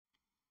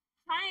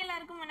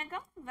எல்லாருக்கும்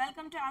வணக்கம்.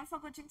 Welcome to alpha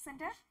coaching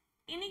centre.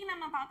 இன்னைக்கு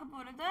நம்ம பார்க்க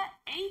போறது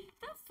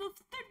 8th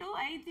 5th to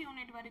 8th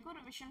unit வரைக்கும்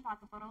ரிவிஷன்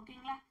பார்க்க போறோம்.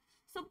 ஓகேங்களா?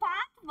 ஸோ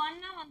பார்ட்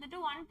 1 வந்துட்டு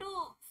 1 to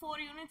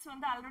 4 யூனிட்ஸ்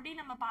வந்து ஆல்ரெடி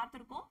நம்ம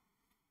பார்த்துருக்கோம்.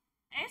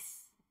 எஸ்.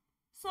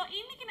 ஸோ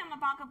இன்னைக்கு நம்ம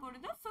பார்க்க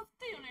போறது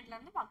 5th யூனிட்ல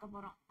இருந்து பார்க்க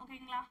போறோம்.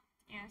 ஓகேங்களா?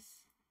 எஸ்.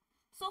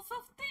 ஸோ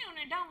 5th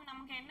யூனிட் அவங்க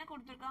நமக்கு என்ன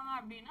கொடுத்துருக்காங்க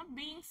அப்படின்னா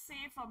பீயிங்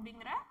சேஃப்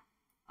அப்படிங்கிற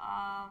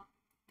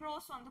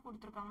ப்ரோஸ் வந்து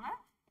கொடுத்துருக்காங்க.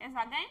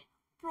 எஸ், அகைன்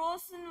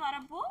ப்ரோஸ்ன்னு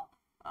வரப்போ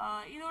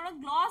இதோட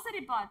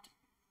glossary part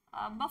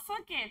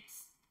bifurcates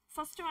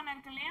first one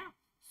இருக்கு இல்லையா?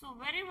 so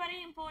very very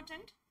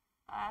important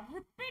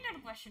repeated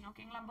question.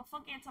 ஓகேங்களா?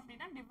 bifurcates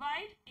அப்படின்னா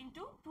divide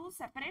into two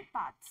separate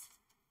parts.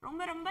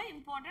 ரொம்ப ரொம்ப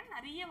important.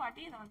 நிறைய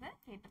வாட்டி இதை வந்து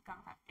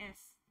கேட்டிருக்காங்க.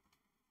 S,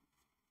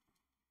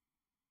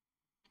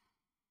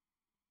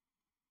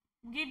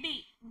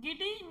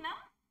 giddy-னா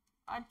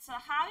it's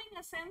having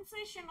a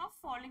sensation of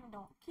falling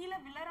down. கீழே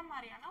விழற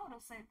மாதிரியான ஒரு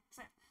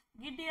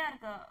கிட்டியா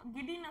இருக்க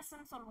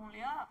கிடினஸ்ன்னு சொல்லுவோம்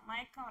இல்லையா,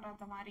 மயக்கம்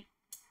வராத மாதிரி.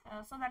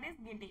 so that is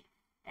giddy.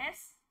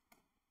 S,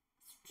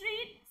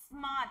 street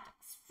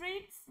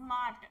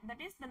smart,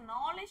 that is the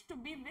knowledge to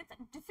be with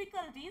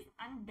difficulties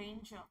and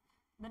danger.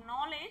 the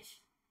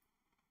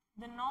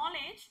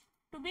knowledge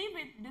to be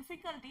with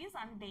difficulties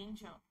and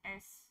danger.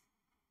 yes.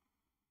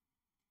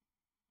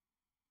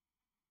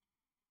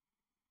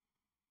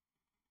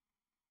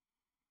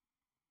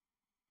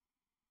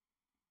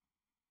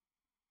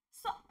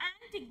 So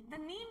antic, the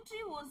neem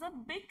tree was a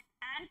big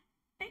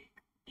antic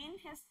in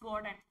his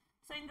garden.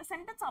 So in the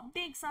sentence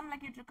update exam la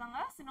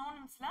ketirukanga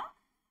synonyms la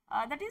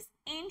that is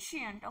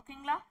ancient.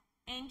 okayங்களா?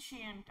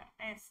 ancient.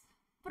 yes.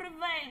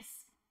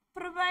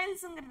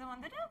 prevails ங்கிறது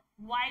வந்துட்டு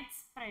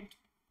widespread.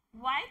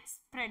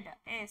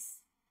 yes.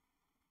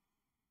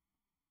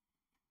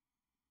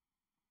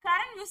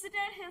 Karan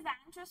visited his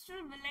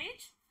ancestral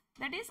village,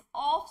 that is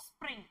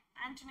offspring.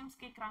 antonyms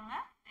கேக்குறாங்க.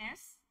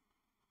 yes.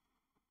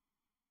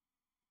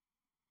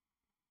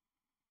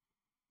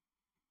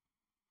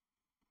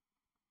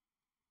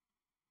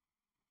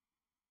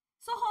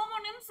 So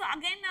homonyms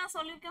again நான்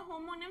சொல்லியிருக்கேன்.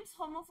 Homonyms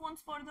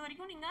homophones பொறுத்த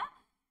வரைக்கும் நீங்கள்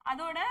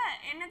அதோட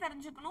என்ன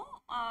தெரிஞ்சுக்கணும்,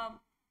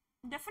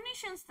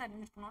 டெஃபினிஷன்ஸ்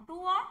தெரிஞ்சுக்கணும். 2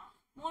 or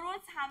more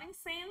words having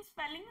same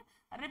spelling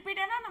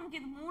ரிப்பீட்டடாக நமக்கு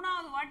இது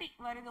 3வது வாட்டி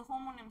வருது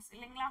ஹோமோனிம்ஸ்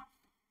இல்லைங்களா?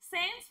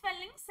 Same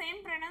spelling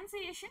same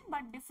pronunciation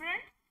but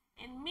different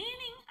in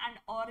meaning and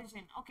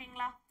origin.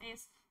 ஓகேங்களா?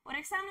 எஸ், ஒரு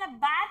எக்ஸாம்பிள்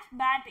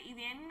பேட்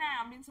இது என்ன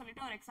அப்படின்னு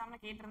சொல்லிட்டு ஒரு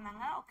எக்ஸாம்பிள்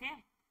கேட்டிருந்தாங்க. Okay.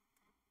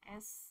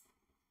 S.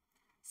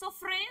 So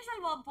phrasal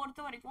verb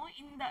பொறுத்த வரைக்கும்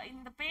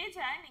இந்த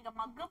பேஜை நீங்கள்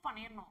மக்கப்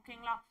பண்ணிடணும்.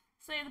 ஓகேங்களா?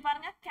 ஸோ இது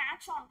பாருங்க,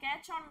 கேட்ச்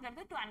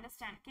ஆன்ங்கிறது டு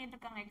அண்டர்ஸ்டாண்ட்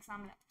கேட்டிருக்காங்க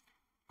எக்ஸாமில்.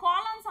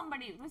 Call on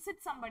somebody,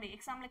 visit somebody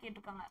எக்ஸாமில்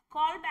கேட்டிருக்காங்க.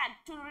 Call back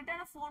to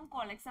return a phone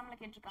call எக்ஸாமில்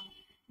கேட்டிருக்காங்க.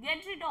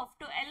 Get rid of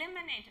to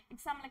eliminate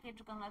எக்ஸாமில்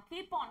கேட்டிருக்காங்க.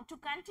 Keep on to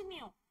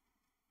continue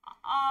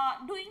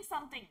doing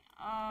something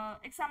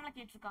எக்ஸாமில்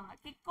கேட்டிருக்காங்க.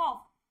 Kick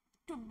of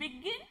to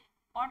begin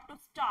R to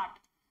start.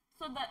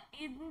 So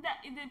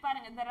இது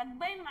பாருங்க, the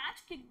rugby match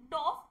kicked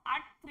off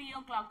at 3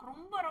 o'clock.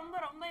 ரொம்ப ரொம்ப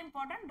ரொம்ப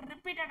இம்பார்ட்டன்ட்,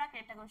 ரிப்பீட்டடா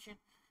கேட்ட क्वेश्चन.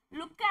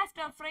 லுக்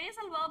ஆஃப்டர்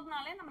phrasal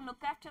verbனாலே நம்ம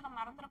லுக் ஆஃப்டர்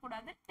மறந்துட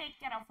கூடாது. டேக்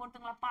கேர் ஆஃப்,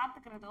 ஒருத்தங்கள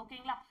பாத்துக்கிறது.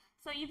 ஓகேங்களா?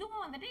 சோ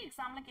இதுவும் வந்துட்டு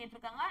எக்ஸாம்ல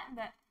கேட்டிருக்காங்க.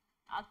 இந்த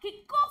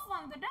கிக் ஆஃப்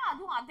வந்துட்டு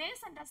அதுவும் அதே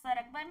சென்டென்ஸ் தான்,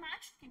 rugby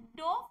match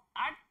kicked off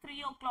at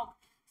 3 o'clock.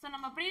 So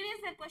நம்ம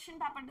ப்ரீவியஸ் இயர்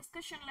क्वेश्चन பேப்பர்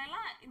டிஸ்கஷன்ல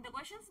எல்லாம் இந்த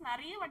क्वेश्चंस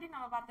நிறைய வாட்டி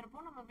நம்ம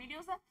பார்த்திருப்போம். நம்ம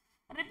வீடியோஸை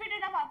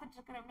ரிப்பீட்டடா பார்த்துட்டு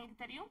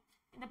இருக்கிறவங்களுக்கு தெரியும்.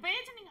 இந்த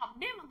பேஜ் நீங்க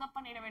அப்படியே மக்கப்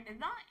பண்ணிட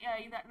வேண்டியதுதான்.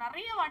 இதை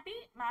நிறைய வாட்டி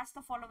மேட்ச்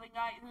த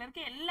ஃபாலோவிங்கா இதுல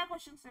இருக்க எல்லா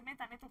क्वेश्चंसுமே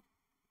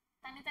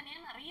தனித்தனியா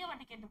நிறைய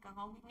வாட்டி கேட்டிருக்காங்க.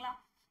 ஓகேங்களா?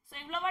 சோ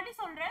இவ்வளவு வாட்டி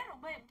சொல்றேன்,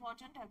 ரொம்ப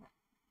இம்பார்ட்டன்ட் அது.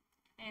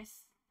 எஸ்.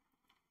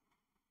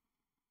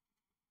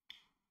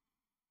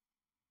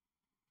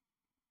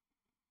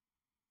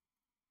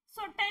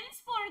 சோ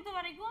டென்ஸ் பொறுத்த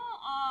வரைக்கும்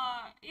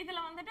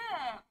இதுல வந்துட்டு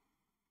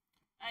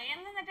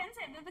எந்தெந்த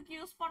டென்ஸ் எதுக்கு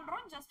யூஸ்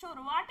பண்றோம் ஜஸ்ட்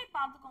ஒரு வாட்டி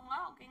பார்த்துக்கோங்க.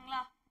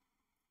 ஓகேங்களா?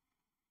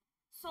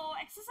 ஸோ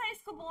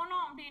எக்ஸசைஸ்க்கு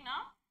போனோம் அப்படின்னா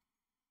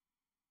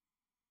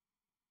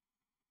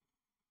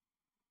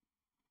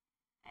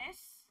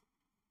S,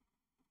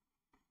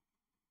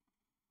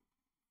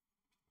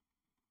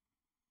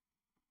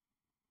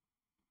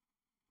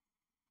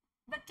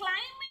 the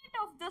climate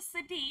of the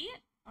city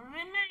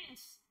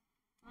remains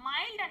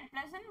mild and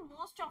pleasant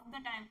most of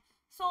the time.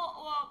 So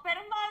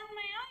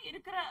பெரும்பான்மையா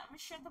இருக்கிற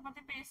விஷயத்தை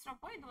பத்தி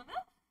பேசுறப்போ இது வந்து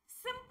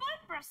சிம்பிள்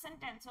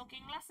ப்ரெசன்ட் டென்ஸ்.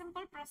 ஓகேங்களா?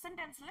 சிம்பிள்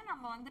ப்ரெசன்ட் டென்ஸ்ல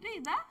நம்ம வந்துட்டு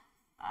இதை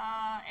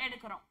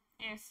எடுக்கிறோம்.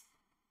 எஸ்.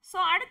 ஸோ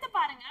அடுத்து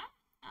பாருங்க,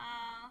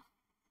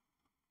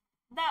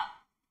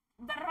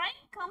 the rain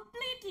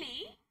completely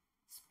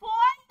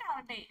spoiled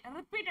our day.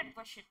 repeated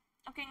question.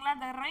 ஓகேங்களா?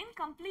 the rain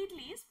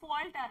completely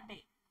spoiled our day.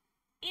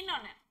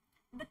 இன்னொன்னு,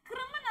 the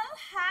criminal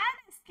had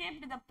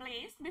escaped the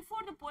place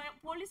before the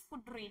police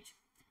could reach.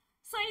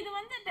 So இது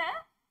வந்துட்டு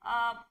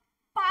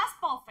past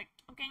perfect.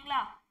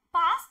 ஓகேங்களா?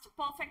 past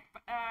perfect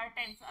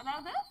tense,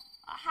 அதாவது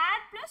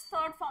had plus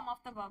third form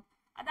of the verb.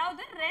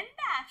 அதாவது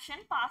ரெண்டு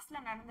action பாஸ்ட்ல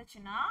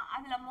நடந்துச்சுன்னா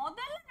அதுல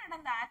முதல்ல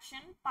நடந்த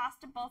ஆக்ஷன்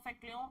பாஸ்ட்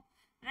பெர்ஃபெக்ட்லயும்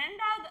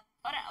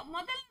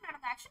முதல்ல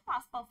நடந்த ஆக்ஷன்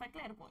பாஸ்ட்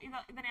பெர்ஃபெக்ட்ல இருக்கும்.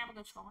 இதை ஞாபகம்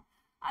வச்சுக்கோங்க.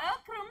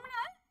 அதாவது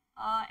criminal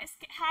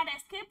had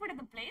escaped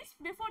the place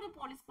before the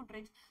police could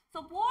reach. So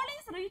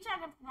police reach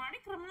ஆகிறதுக்கு முன்னாடி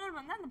கிரிமினல்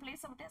வந்து அந்த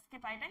பிளேஸை விட்டு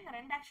எஸ்கேப் ஆயிட்டாங்க. இந்த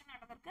ரெண்டு ஆக்ஷன்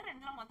நடந்திருக்கு.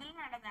 ரெண்டுல முதல்ல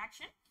நடந்த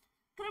ஆக்ஷன்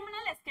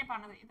கிரிமினல் எஸ்கேப்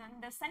ஆனது. இது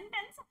இந்த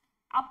சென்டென்ஸ்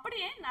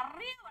அப்படியே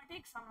நிறைய வாட்டி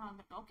எக்ஸாம்ல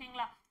வந்திருக்கு.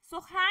 ஓகேங்களா? So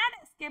had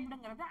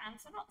escapedங்கிறது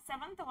answer.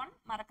 7th one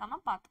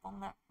மறக்காம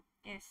பார்த்துக்கோங்க.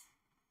 எஸ்,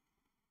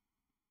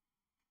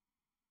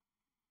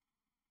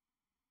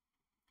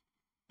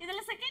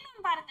 இதுல செகண்ட்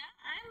ஒன் பாருங்க.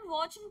 I am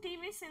watching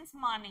TV since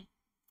morning.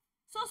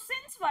 So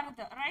since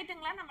வருது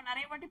ரைட்டுங்களா? நம்ம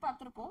நிறைய வாட்டி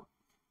பார்த்துருக்கோம்.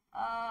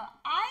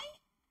 I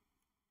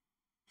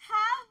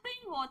have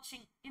been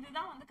watching,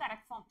 இதுதான் வந்து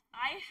correct form.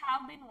 I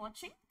have been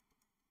watching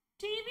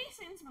TV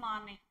since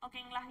morning.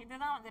 ஓகேங்களா?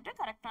 இதுதான் வந்துட்டு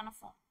கரெக்டான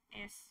form.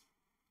 S.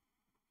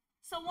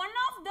 So one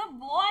of the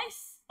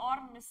boys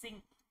are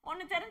missing.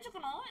 ஒன்று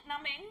தெரிஞ்சுக்கணும்,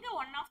 நம்ம எங்க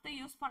ஒன் ஆஃப் த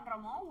யூஸ்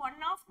பண்றோமோ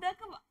ஒன் ஆஃப்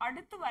தக்கு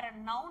அடுத்து வர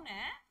நவுனு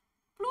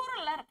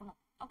ப்ளூரல்ல இருக்கணும்.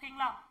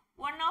 ஓகேங்களா?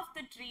 One of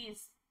the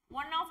trees,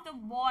 one of the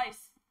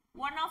boys,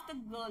 one of the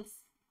girls.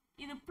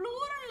 இது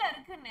ப்ளூரல்ல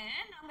இருக்குன்னு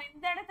நம்ம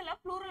இந்த இடத்துல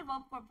ப்ளூரல்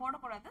வெர்ப்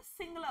போடக்கூடாது,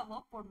 சிங்குலர்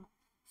வெர்ப் போடணும்.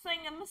 ஸோ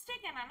இங்க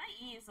மிஸ்டேக் என்னன்னா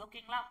இஸ்.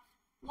 ஓகேங்களா?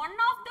 One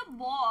of the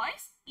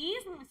boys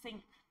is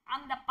missing.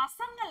 அந்த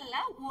பசங்கள்ல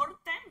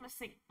ஒருத்தன்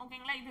மிஸ்ஸிங்.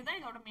 ஓகேங்களா? இதுதான்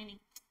இதோட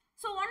meaning.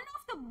 So one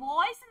of the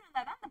boys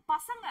தான் அந்த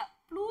பசங்க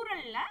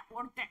ப்ளூரல்ல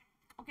ஒருத்தன்.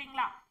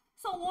 ஓகேங்களா?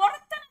 ஸோ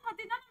ஒருத்தனை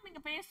பத்தி தான் நம்ம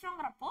இங்க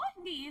பேசுறோங்கிறப்போ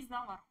இங்க இஸ்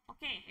தான் வரும்.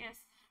 Okay,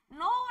 S.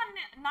 No one,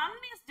 none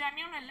is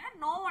genuine இல்ல,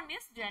 no one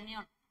is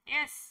genuine.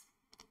 S,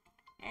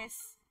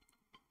 S.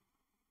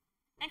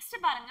 Next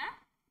பாருங்க,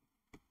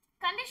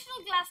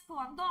 கண்டிஷனல் கிளாஸ்க்கு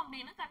வந்தோம்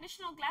அப்படின்னா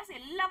கண்டிஷனல் கிளாஸ்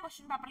எல்லா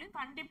क्वेश्चन பேப்பர்லயும்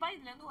கண்டிப்பா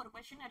இதுல இருந்து ஒரு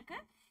क्वेश्चन இருக்கு.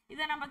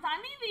 இத நம்ம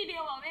தனி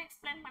வீடியோவாவே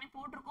எக்ஸ்பிளைன் பண்ணி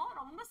போட்டுருக்கோம்.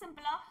 ரொம்ப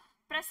சிம்பிளா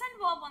present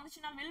verb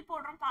வந்துச்சுனா will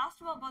போடுறோம், past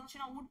verb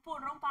வந்துச்சுனா would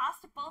போடுறோம்,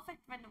 past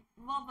perfect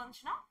verb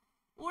வந்துச்சுனா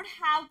would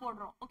have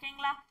போடுறோம்.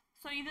 ஓகேங்களா?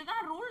 சோ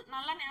இதுதான் ரூல்,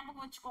 நல்லா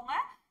ஞாபகம் வச்சுக்கோங்க.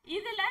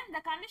 இதுல இந்த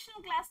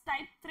கண்டிஷனல் கிளாஸ்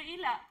டைப்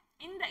 3ல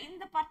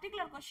இந்த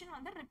பர்టిక్యులர் क्वेश्चन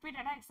வந்து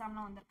ரிப்பீட்டடா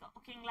எக்ஸாம்ல வந்திருக்கு.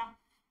 ஓகேங்களா?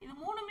 இது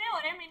மூணுமே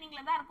ஒரே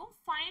மீனிங்ல தான் இருக்கும்.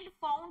 find,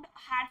 found,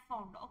 had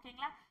found.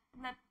 ஓகேங்களா?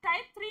 இந்த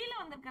டைப் 3ல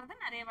வந்திருக்கிறது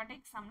நிறைய வாட்டி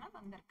எக்ஸாம்ல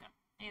வந்திருக்கு.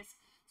 எஸ்.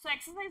 சோ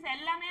எக்ஸசைஸ்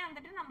எல்லாமே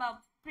வந்துட்டு நம்ம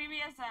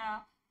ப்ரீவியஸ்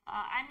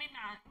ஐ மீன்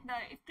இந்த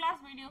இஃப் கிளாஸ்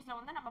வீடியோஸ்ல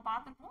வந்து நம்ம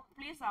பார்த்துருப்போம்.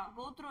 Please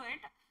go through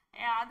it.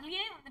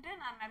 அதுலயே வந்துட்டு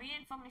நான் நிறைய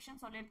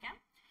இன்ஃபர்மேஷன் சொல்லியிருக்கேன்.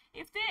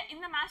 இஃப் தே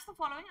இந்த மேட்ச் த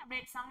ஃபாலோவிங்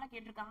அப்படியே எக்ஸாம்ல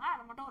கேட்டிருக்காங்க,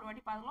 அதை மட்டும் ஒரு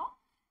வாட்டி பார்க்கலாம்.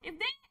 If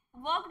they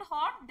worked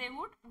heart they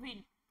would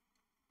win.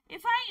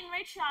 If I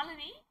invite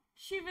Shalini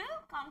she will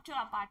come to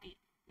a party.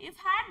 If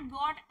had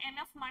got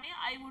enough money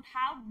I would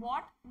have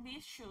bought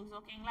these shoes.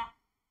 ஓகேங்களா?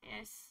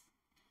 எஸ்.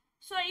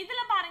 ஸோ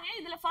இதுல பாருங்க,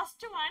 இதுல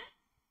first one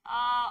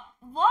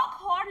work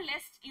hard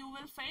lest you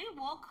will fail,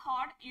 work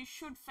hard you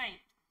should fail,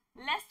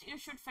 lest you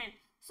should fail.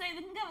 So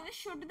இது இங்க வந்து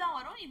should தான்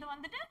வரும். இது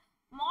வந்துட்டு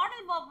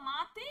மாடல் verb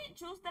மாத்தி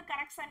choose the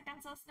correct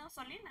sentences னு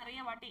சொல்லி நிறைய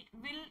வாட்டி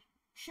will,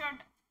 should,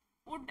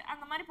 would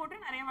அந்த மாதிரி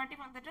போட்டு நிறைய வாட்டி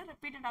வந்துட்டு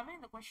ரிப்பீட்டடாவே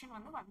இந்த क्वेश्चन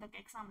வந்து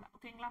வந்திருக்கு எக்ஸாம்ல.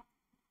 ஓகேங்களா?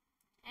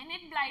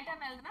 Enid Blyton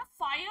எழுதுனா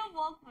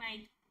firework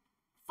night.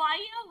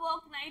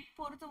 firework night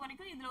பொறுத்த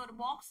வரைக்கும் இதுல ஒரு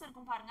பாக்ஸ்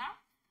இருக்கும் பாருங்க.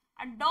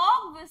 A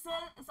dog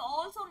whistle is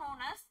also known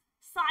as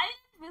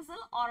silent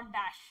whistle or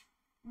dash.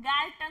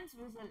 Galton's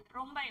whistle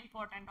ரொம்ப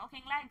important.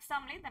 ஓகேங்களா?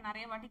 எக்ஸாம்ல இத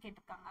நிறைய வாட்டி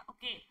கேட்டிருக்காங்க.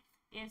 Okay,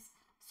 S.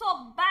 So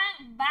bang,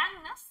 bang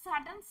na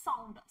sudden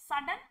sound,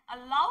 sudden a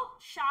loud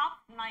sharp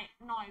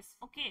noise.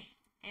 Okay,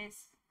 yes.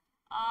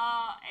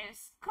 Yes.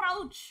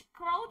 Crouch,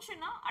 crouch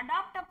na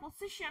adopt a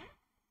position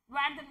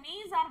where the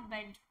knees are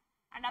bent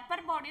and upper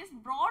body is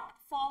brought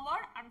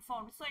forward and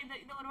found. So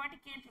இது ஒரு வாட்டி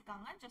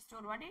கேட்டிருக்காங்க, just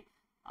ஒரு வாட்டி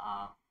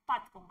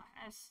பாத்துக்கோங்க.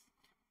 S.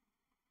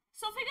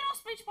 So figure of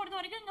speech பொறுத்த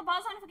வரைக்கும் இங்க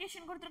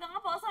personification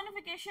கொடுத்திருக்காங்க.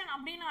 personification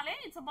அப்படினாலே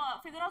it's a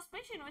figure of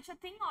speech in which a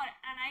thing or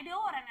an idea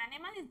or an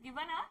animal is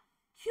given a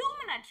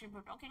human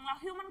attribute. ஓகேங்களா?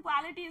 human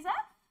qualities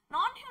are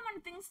non human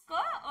things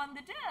க்கு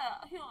வந்துட்டு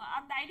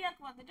அந்த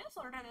ஐடியாக்கு வந்துட்டு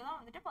சொல்றதுதான்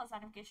வந்துட்டு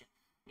personification.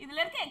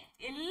 இதுல இருக்க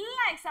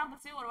எல்லா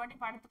எக்ஸாம்பிள்ஸையும் ஒரு வாட்டி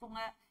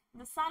பார்த்துக்கோங்க.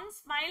 the sun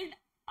smiled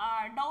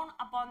down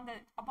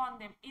upon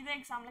them இத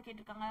எக்ஸாம்ல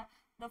கேட்டிருக்காங்க.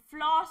 the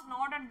flowers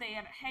nodded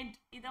their head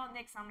இத வந்து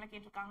எக்ஸாம்ல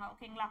கேட்டிருக்காங்க.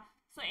 ஓகேங்களா?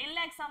 சோ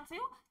எல்லா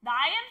எக்ஸாம்ஸையும் the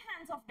iron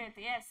hands of death,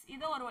 yes,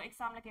 இத ஒரு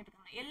எக்ஸாம்ல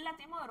கேட்டிருக்காங்க.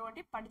 எல்லாத்தையும் ஒரு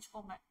வாட்டி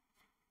படிச்சுக்கோங்க,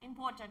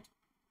 இம்பார்ட்டன்ட்.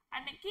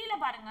 அண்ட் கீழ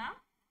பாருங்க,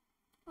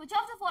 which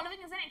of the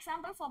following is an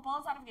example for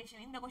personification.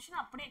 இந்த क्वेश्चन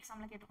அப்படியே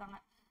எக்ஸாம்ல கேட்டிருக்காங்க.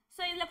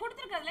 சோ இதுல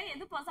கொடுத்திருக்கிறதுல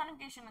எது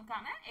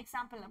personificationக்கான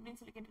எக்ஸாம்பிள் அப்படினு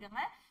சொல்லி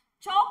கேட்டிருக்காங்க.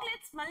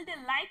 chocolate smelled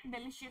like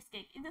delicious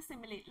cake. இது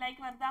simile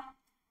like வருதா?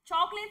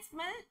 chocolate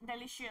smell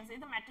delicious,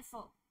 இது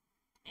metaphor.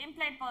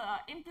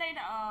 implied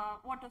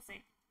what to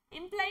say,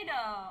 implied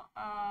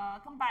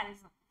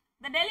comparison.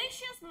 The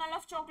delicious smell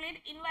of chocolate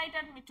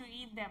invited me to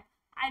eat them.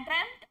 I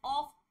dreamt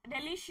of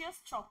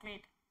delicious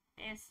chocolate.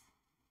 Yes,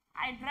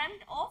 I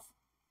dreamt of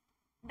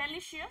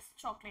delicious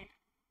chocolate.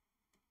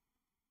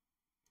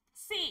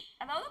 See,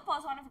 அதாவது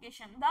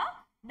personification. The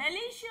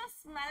delicious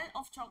smell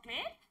of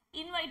chocolate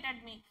invited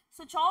me.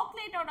 So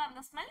chocolate ஓட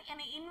அந்த smell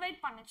என்னை invite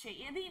பண்ணுச்சு.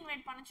 எது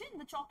invite பண்ணுச்சு?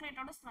 இந்த chocolate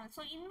ஓட smell.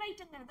 So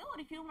inviteங்கிறது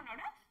ஒரு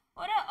ஹியூமனோட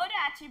ஒரு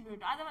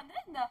attribute. அது வந்து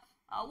இந்த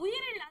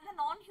உயிரில்லாத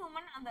நான்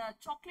ஹியூமன் அந்த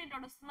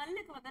சாக்லேட்டோட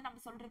ஸ்மெல்லுக்கு வந்து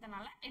நம்ம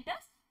சொல்றதுனால it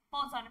is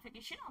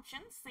personification,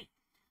 option C.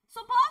 So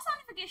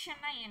personification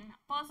na enna?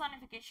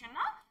 Personification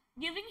na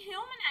giving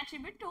human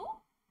attribute to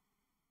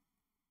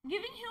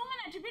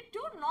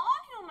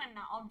non-human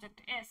object.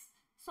 Yes.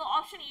 So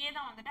option A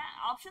da vandha,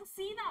 option C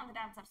da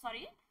vandha answer.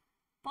 Sorry.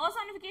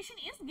 Personification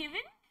is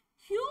giving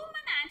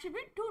human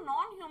attribute to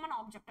non-human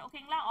object.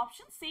 Okay,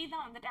 option C da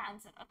vandha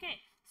answer. Okay.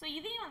 So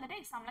idhiyum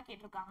vandha exam la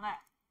ketirukanga.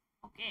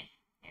 Okay.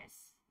 Yes.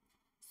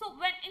 So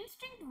when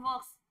instinct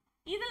works,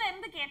 இதுல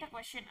இருந்து கேட்ட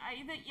question,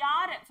 இது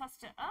யாரு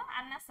first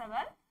அண்ணா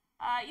செவல்,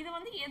 இது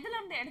வந்து எதுல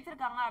இருந்து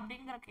எடுத்திருக்காங்க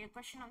அப்படிங்கற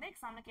क्वेश्चन வந்து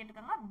எக்ஸாம்ல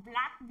கேட்டிருக்காங்க.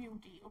 Black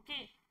Beauty. ஓகே.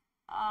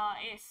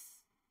 எஸ்,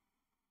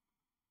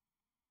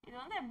 இது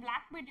வந்து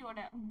Black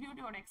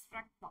பியூட்டியோட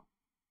எக்ஸ்ட்ராக்ட் தான்.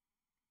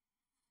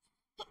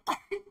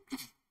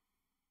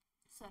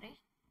 Sorry.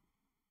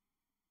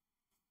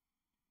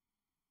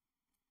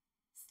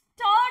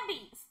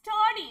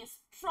 Sturdy,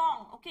 strong.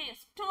 Okay,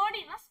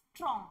 sturdy na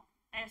strong.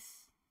 Yes.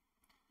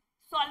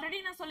 So already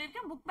நான்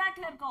சொல்லிருக்கேன், புக்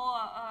பேக்ல இருக்க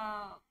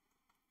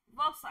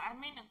ஒர்க்ஸ், ஐ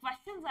மீன்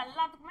क्वेश्चंस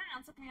எல்லாத்துக்குமே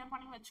ஆன்சர் கிளியர்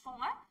பண்ணி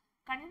வச்சுக்கோங்க.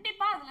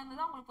 கண்டிப்பா அதுல இருந்து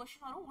தான் உங்களுக்கு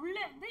क्वेश्चन வரும். உள்ள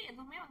இருந்து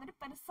எதுவுமே வந்துட்டு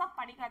பெருசா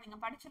படிக்காதீங்க.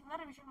 படிச்சிருந்தா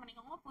ரிவிஷன்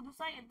பண்ணிக்கோங்க.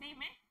 புதுசா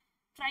எதையுமே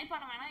ட்ரை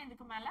பண்ண வேணாம்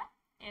இதுக்கு மேல.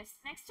 எஸ்,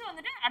 நெக்ஸ்ட்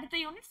வந்துட்டு அடுத்த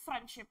யூனிட்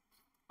ஃப்ரெண்ட்ஷிப்.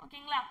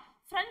 ஓகேங்களா?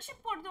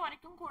 ஃப்ரெண்ட்ஷிப் பொறுத்த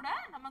வரைக்கும் கூட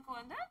நமக்கு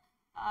வந்து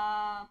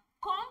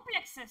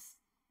காம்ப்ளெக்ஸஸ்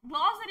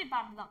glossary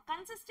பார்ட் தான்,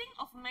 consisting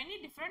of many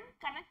different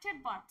connected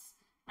parts.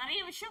 நிறைய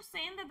விஷயம்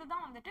சேர்ந்தது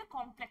தான் வந்துட்டு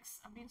காம்ப்ளெக்ஸ்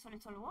அப்படின்னு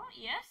சொல்லுவோம்.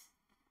 S,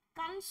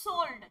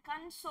 consoled,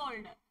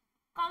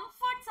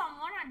 comfort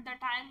someone at the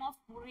time of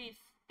grief.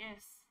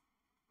 S,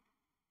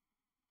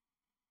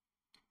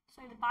 so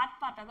இது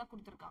பார்ட்டா தான்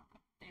கொடுத்திருக்காங்க.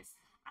 S,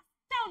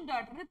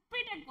 astounded,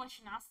 repeated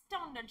question,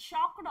 astounded,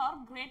 shocked or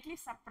greatly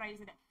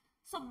surprised.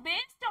 so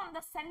based on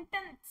the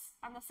sentence,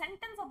 அந்த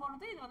சென்டென்ஸை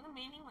பொறுத்து இது வந்து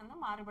மீனிங் வந்து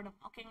மாறுபடும்.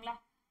 ஓகேங்களா?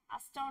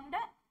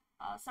 astounded,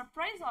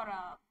 surprise or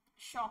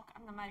shock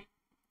அந்த மாதிரி.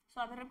 so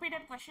அது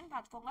repeated question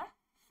பார்த்துக்கோங்க.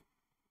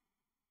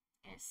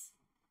 எஸ்,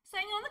 so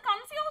இங்க வந்து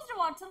confused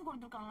words ன்னு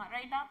கொடுத்திருக்காங்க.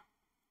 ரைட்டா?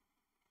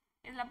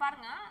 இதுல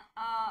பாருங்க,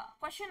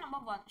 question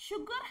number 1,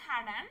 sugar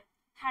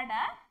had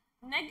a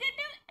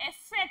negative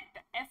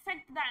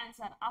effect the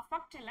answer,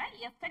 affect இல்ல,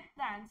 effect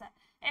the answer,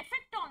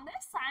 effect on the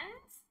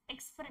science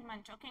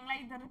experiment.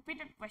 ஓகேங்களா? இது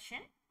repeated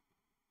question.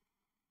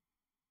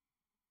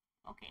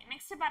 ஓகே,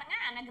 நெக்ஸ்ட் பாருங்க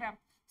anagram.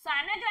 so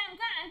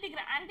anagramக்கு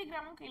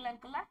antigram கீழ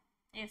இருக்குல்ல?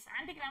 எஸ்,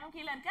 antigram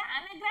கீழ இருக்கு.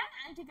 anagram,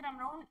 antigram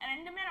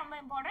ரெண்டுமே ரொம்ப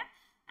important.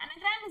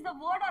 anagram is the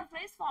word or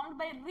phrase formed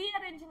by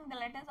rearranging the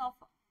letters of,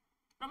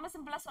 ரொம்ப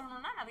சிம்பிளா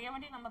சொல்லணும்னா நிறைய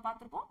வாட்டி நம்ம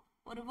பார்த்திருப்போம்,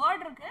 ஒரு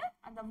வேர்ட் இருக்கு,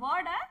 அந்த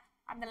வேர்டை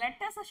அந்த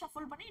லெட்டர்ஸை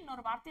ஷஃபிள் பண்ணி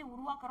இன்னொரு வார்த்தையை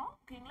உருவாக்குறோம்.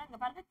 ஓகேங்களா? இங்க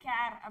பாருங்க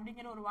கேர்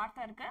அப்படிங்கிற ஒரு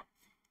வார்த்தை இருக்கு.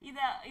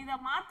 இத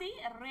மாத்தி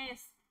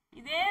ரேஸ்,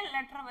 இதே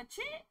லெட்டரை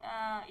வச்சு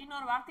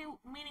இன்னொரு வார்த்தை,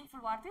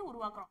 மீனிங்ஃபுல் வார்த்தையை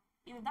உருவாக்குறோம்.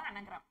 இதுதான்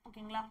anagram.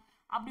 ஓகேங்களா?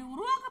 அப்படி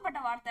உருவாக்கப்பட்ட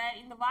வார்த்தை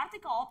இந்த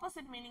வார்த்தைக்கு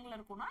ஆப்போசிட் மீனிங்ல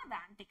இருக்கும்னா அது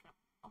ஆன்டிகிராம்.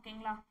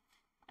 ஓகேங்களா?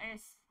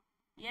 எஸ்,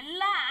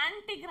 எல்லா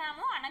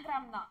ஆன்டிகிராமும்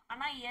அனகிராம் தான்,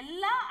 ஆனா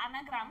எல்லா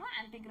அனகிராமும்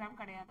ஆன்டிகிராம்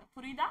கிடையாது.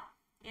 புரியுதா?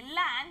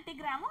 எல்லா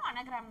ஆன்டிகிராமும்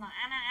அனகிராம் தான்,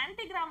 ஆனா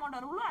ஆன்டிகிராமோட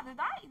ரூலும்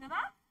அதுதான்.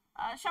 இதுதான்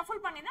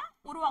ஷஃபிள் பண்ணி தான்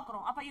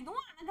உருவாக்குறோம். அப்ப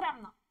இதுவும்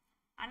அனகிராம் தான்.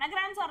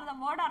 Anagrams are the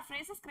word or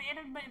phrases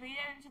created by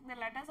rearranging the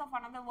letters of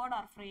another word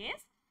or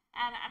phrase.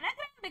 And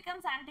anagram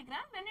becomes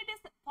antigram when it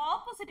is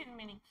opposite in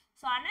meaning.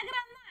 So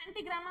anagram தான்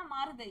antigram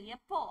மாறுது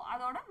எப்போ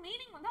அதோட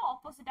மீனிங் வந்து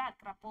ஆப்போசிட்டா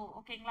இருக்கிறப்போ.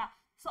 ஓகேங்களா?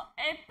 So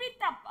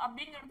epithet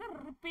அப்படிங்கிறது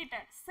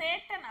repeated,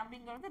 Satan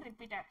அப்படிங்கிறது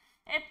repeated.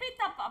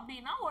 epithet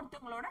அப்படின்னா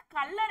ஒருத்தங்களோட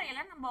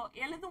கல்லறையில நம்ம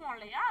எழுதுவோம்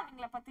இல்லையா,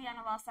 அவங்கள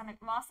பத்தியான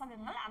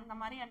வாசகங்கள், அந்த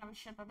மாதிரியான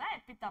விஷயத்தை தான்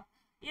epithet.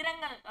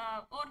 இரங்கல்,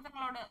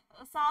 ஒருத்தங்களோட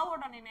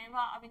சாவோட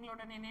நினைவா,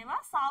 அவங்களோட நினைவா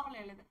சாவல்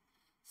எழுது.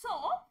 சோ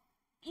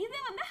இது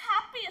வந்து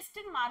ஹாப்பியஸ்ட்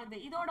மாறுது.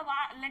 இதோட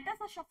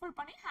லெட்டர்ஸை ஷஃபிள்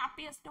பண்ணி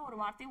ஹாப்பியஸ்ட் ஒரு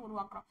வார்த்தையை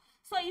உருவாக்குறோம்.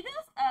 சோ இது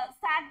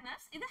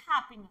சேட்னஸ், இது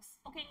ஹாப்பினஸ்.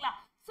 ஓகேங்களா?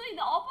 சோ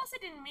இது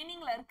ஆப்போசிட் இன்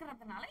மீனிங்ல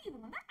இருக்கிறதுனால இது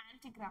வந்து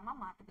ஆன்டிகிராமா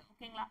மாறுது.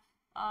 ஓகேங்களா?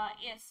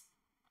 எஸ்,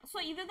 சோ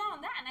இதுதான்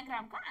வந்து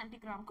அனகிராம்க்கு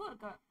ஆன்டிகிராம்க்கு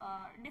இருக்க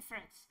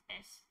டிஃபரன்ஸ்.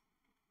 எஸ்,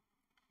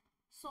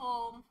 ஸோ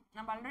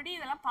நம்ம ஆல்ரெடி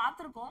இதெல்லாம்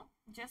பார்த்துருக்கோம்.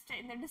 ஜஸ்ட்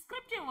இந்த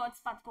டிஸ்கிரிப்டிவ்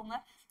வேர்ட்ஸ் பார்த்துக்கோங்க.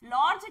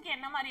 லார்ஜுக்கு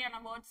என்ன மாதிரியான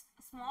வேர்ட்ஸ்,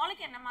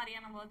 ஸ்மாலுக்கு என்ன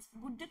மாதிரியான வேர்ட்ஸ்,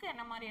 குட்டுக்கு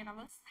என்ன மாதிரியான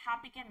வேர்ட்ஸ்,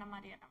 ஹாப்பிக்கு என்ன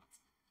மாதிரியான வேர்ட்ஸ்.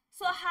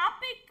 ஸோ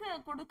ஹாப்பிக்கு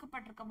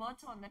கொடுக்கப்பட்டிருக்க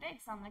வேர்ட்ஸ் வந்துட்டு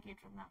எக்ஸாம்ல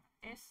கேட்டிருந்தாங்க.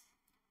 S,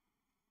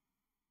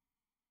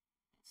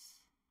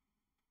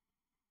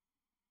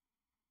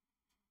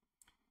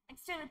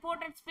 next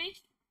reported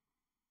speech.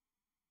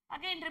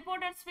 Again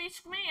reported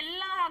ஸ்பீச்சுக்குமே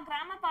எல்லா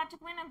கிராமர்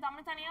பார்ட்டுக்குமே நம்ம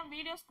தமிழ் தனியா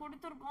வீடியோஸ்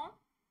கொடுத்துருக்கோம்.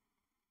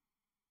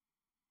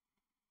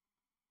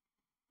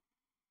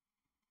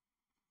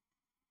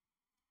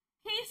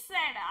 He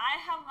said, I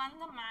have won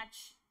the match.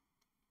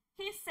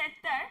 He said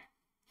that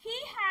he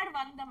had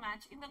won the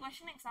match. In the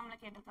question exam la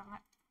ketirukanga.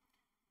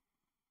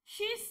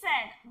 She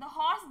said the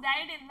horse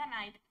died in the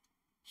night.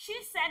 She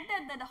said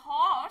that the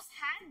horse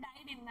had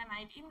died in the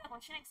night. In the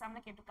question exam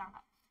la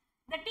ketirukanga.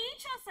 The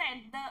teacher said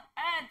the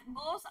earth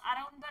goes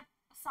around the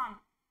sun.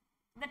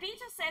 The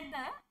teacher said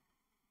the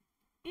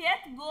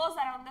earth goes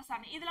around the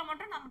sun. இதுல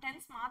மட்டும் நம்ம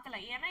tense மாத்தல,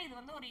 ஏன்னா இது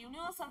வந்து ஒரு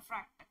universal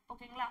fact.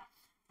 ஓகேங்களா?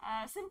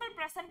 Simple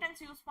present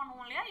tense use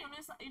பண்ணுவோம் இல்லையா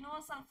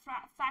யூனிவர்சல்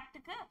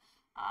ஃபேக்ட்டுக்கு.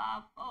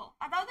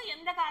 அதாவது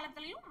எந்த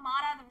காலத்துலயும்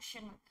மாறாத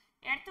விஷயங்கள்.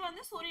 எடுத்து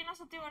வந்து சூரியனை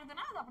சுத்தி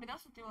வருதுன்னா அது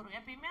அப்படிதான் சுத்தி வரும்,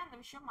 எப்பயுமே அந்த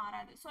விஷயம்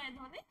மாறாது. ஸோ இது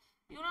வந்து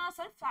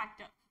universal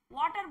fact.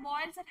 Water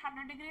boils at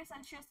 100 degree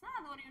செல்சியஸ்னா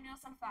அது ஒரு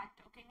யூனிவர்சல் ஃபேக்ட்.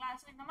 ஓகேங்களா?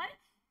 ஸோ இந்த மாதிரி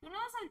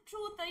யூனிவர்சல்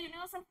ட்ரூத்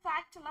யூனிவர்சல்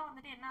ஃபேக்ட் எல்லாம்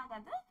வந்துட்டு என்ன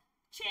ஆகாது,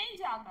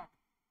 சேஞ்ச் ஆகாது,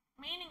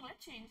 மீனிங்ல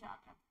சேஞ்ச்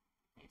ஆகாது.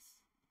 எஸ்.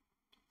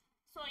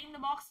 ஸோ இந்த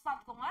பாக்ஸ்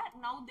பார்த்துக்கோங்க.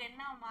 நவ்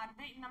என்ன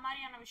மாறுது, இந்த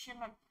மாதிரியான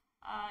விஷயங்கள்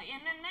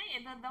என்னென்ன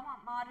எதான்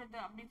மாறுது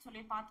அப்படின்னு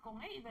சொல்லி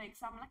பார்த்துக்கோங்க. இது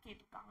எக்ஸாம்ல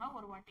கேட்டிருக்காங்க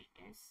ஒரு வாட்டி.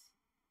 எஸ்.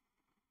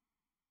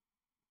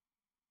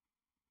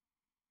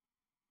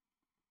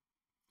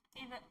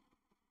 இது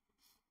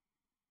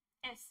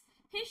S.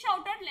 He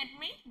shouted, "Let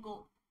me go."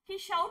 He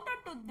shouted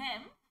to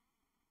them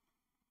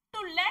to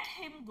let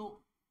him go.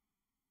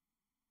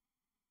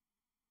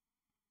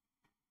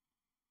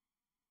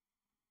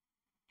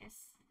 Yes.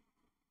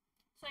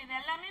 So இது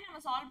எல்லாமே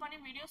நம்ம சால்வ் பண்ணி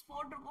வீடியோஸ்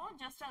போட்டிருக்கோம்.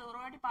 ஜஸ்ட் அது ஒரு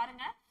வாட்டி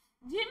பாருங்க.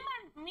 Jim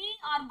and me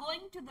are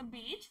going to the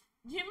beach.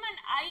 Jim and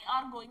I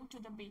are going to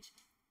the beach.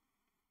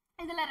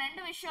 இதுல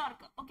ரெண்டு விஷயம்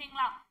இருக்கு.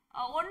 ஓகேங்களா?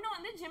 ஒன்னு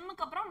வந்து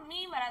ஜிம்முக்கு அப்புறம் மீ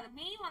வராது.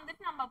 மீ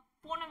வந்துட்டு நம்ம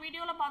போன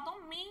வீடியோல பார்த்தோம்.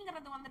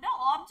 மீங்கிறது வந்துட்டு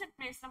ஆப்ஜெக்ட்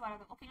பிளேஸ்ல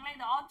வருது. ஓகேங்களா?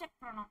 இது ஆப்ஜெக்ட்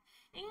ப்ரோனவுன்.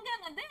 இங்க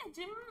வந்து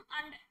ஜிம்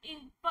அண்ட்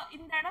இப்ப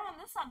இந்த இடம்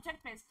வந்து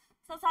சப்ஜெக்ட் பிளேஸ்.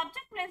 ஸோ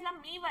சப்ஜெக்ட் பிளேஸ்ல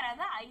மீ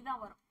வராது, ஐ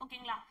தான் வரும்.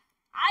 ஓகேங்களா?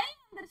 ஐ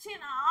வந்துருச்சு,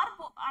 நான்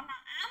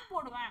ஆம்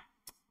போடுவேன்,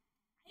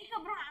 ஐக்கு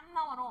அப்புறம் ஆம்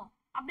தான் வரும்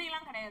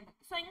அப்படிலாம் கிடையாது.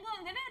 ஸோ இங்க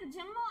வந்துட்டு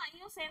ஜிம்மும்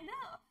ஐயும் சேர்ந்து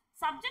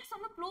சப்ஜெக்ட்ஸ்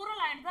வந்து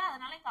ப்ளூரல் ஆயிடுது,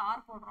 அதனால இங்க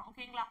ஆர் போடுறோம்.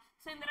 ஓகேங்களா?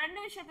 ஸோ இந்த ரெண்டு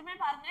விஷயத்துமே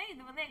பாருங்க.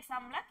 இது வந்து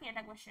எக்ஸாம்ல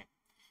கேட்ட question.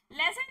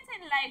 Lessons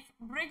in life,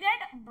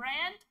 Brigade,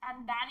 Bryant and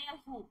Daniel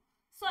Who.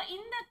 So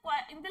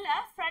இதுல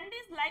friend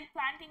is like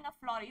planting a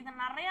flower. இது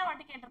நிறைய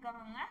வாட்டி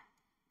கேட்டிருக்காங்க.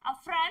 A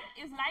friend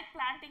is like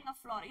planting a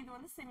flower. இது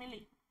வந்து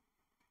simile.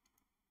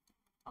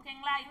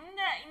 ஓகேங்களா?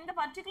 இந்த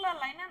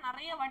பர்டிகுலர் லைனை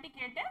நிறைய வாட்டி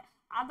கேட்டு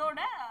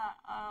அதோட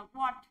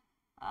வாட்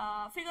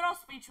ஃபிகர்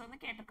ஆஃப் ஸ்பீச் வந்து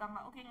கேட்டிருக்காங்க.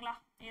 ஓகேங்களா?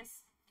 எஸ்.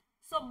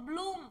 So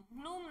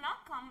ப்ளூம்னா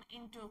come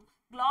into.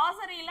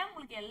 கிளாசரியில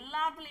உங்களுக்கு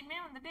எல்லாத்துலயுமே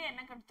வந்துட்டு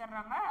என்ன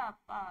கொடுத்துட்றாங்க,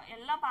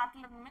 எல்லா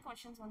பார்ட்ல இருந்துமே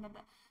கொஸ்டின்ஸ்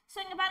வந்துடுது. ஸோ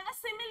இங்க பாருங்க,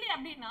 சிமிலி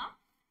அப்படின்னா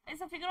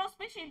it's a figure of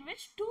speech in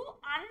which two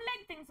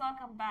unlike things are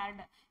compared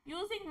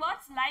using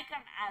words like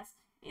and as.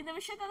 இந்த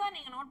விஷயத்தை தான்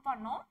நீங்க நோட்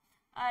பண்ணோம்.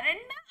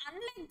 ரெண்டு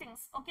unlike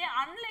things. Okay,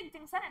 unlike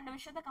things ரெண்டு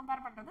விஷயத்தை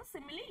கம்பேர் பண்றது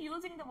சிமிலி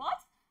using the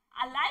words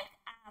alike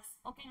as.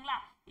 ஓகேங்களா?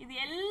 இது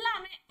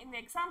எல்லாமே இந்த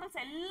எக்ஸாம்பிள்ஸ்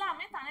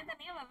எல்லாமே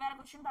தனித்தனியா வெவ்வேறு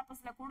क्वेश्चन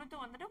பேப்பர்ஸ்ல கொடுத்து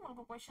வந்துட்டு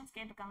உங்களுக்கு क्वेश्चंस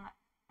கேட்டிருக்காங்க.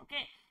 ஓகே,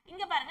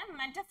 இங்க பாருங்க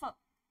மெட்டஃபர்.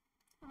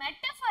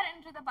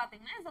 மெட்டஃபர்ன்றது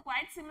பாத்தீங்கன்னா is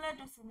quite similar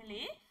to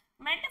simile.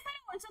 Metaphor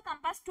also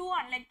compares two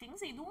unlike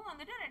things. இதுவும்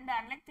வந்துட்டு ரெண்டு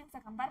unlike things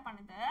கம்பேர்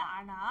பண்ணுது.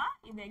 ஆனா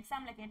இது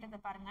எக்ஸாம்ல கேட்டது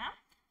பாருங்க.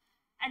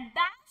 A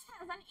dash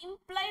has an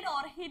implied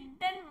or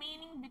hidden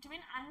meaning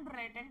between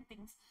unrelated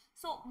things.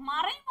 So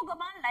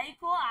மறைமுகமா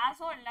லைக்கோ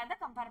ஆஸோ இல்லாத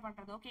கம்பேர்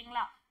பண்றது.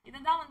 ஓகேங்களா?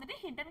 இதுதான் வந்துட்டு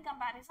ஹிடன்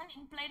கம்பேரிசன்,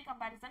 இம்ப்ளைட்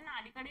கம்பேரிசன்.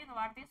 அடிக்கடி இந்த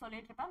வார்த்தையை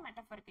சொல்லிட்டு இருப்பேன்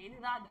மெட்டஃபருக்கு.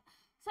 இதுதான் அது.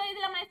 ஸோ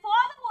இதுல my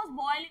father was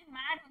boiling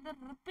mad வந்து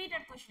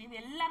ரிப்பீட்டட் கொஸ்டின்.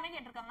 இது எல்லாமே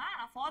கேட்டிருக்காங்க.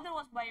 ஆனா father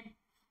was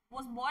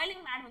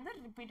boiling mad வந்து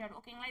ரிப்பீட்டட்.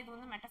 ஓகேங்களா? இது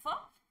வந்து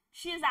metaphor.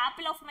 She is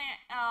apple of my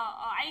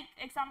eye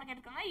எக்ஸாம்ல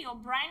கேட்டிருக்காங்க. Your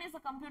brain is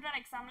a computer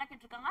எக்ஸாம்ல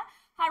கேட்டிருக்காங்க.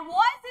 Her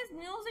voice is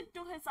music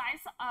to his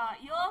eyes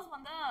ears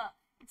வந்து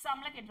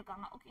எக்ஸாம்ல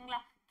கேட்டிருக்காங்க. ஓகேங்களா?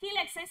 கீழ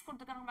எக்ஸசைஸ்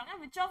கொடுத்துருக்காங்க பாருங்க.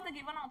 Which of the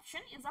given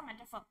option is a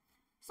metaphor?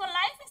 So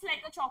life is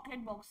like a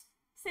chocolate box.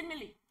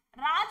 Simile.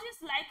 Raj is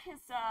like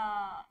his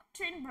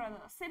twin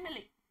brother.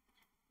 Simile.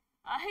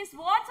 His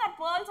words are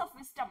pearls of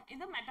wisdom.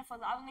 இது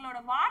metaphor.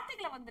 அவங்களோட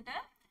வார்த்தைகளை வந்துட்டு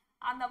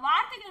அந்த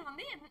வார்த்தைகள்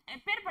வந்து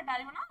எப்பேற்பட்ட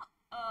அறிவுனா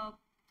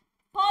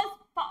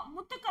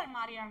முத்துக்கள்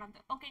மாதிரியானது.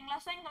 ஓகேங்களா?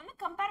 சோ இங்க வந்து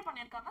கம்பேர்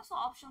பண்ணிருக்காங்க. So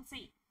option C.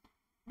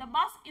 The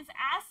bus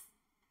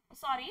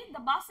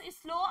is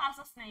slow as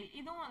a snail.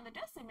 இதுவும்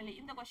வந்துட்டு simile.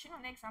 இந்த क्वेश्चन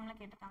வந்து எக்ஸாம்ல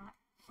கேட்டிருக்காங்க.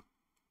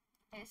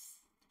 S.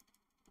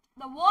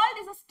 The world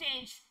is a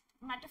stage.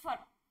 metaphor.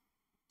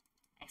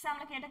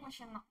 எக்ஸாம்ல கேட்ட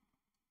क्वेश्चन தான்.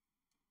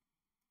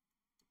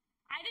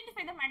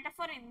 Identify the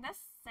metaphor in this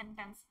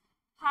sentence.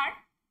 Her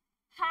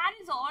hair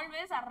is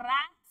always a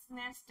rat's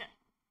nest.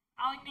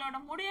 அவங்களோட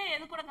முடியை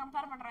எது கூட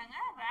கம்பேர் பண்றாங்க?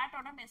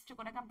 ராட்டோட நெஸ்ட்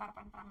கூட கம்பேர்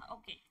பண்றாங்க.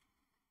 ஓகே,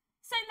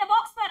 சோ இந்த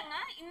பாக்ஸ் பாருங்க.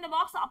 இந்த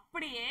பாக்ஸ்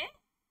அப்படியே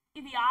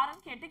இது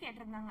யாருன்னு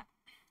கேட்டிருந்தாங்க.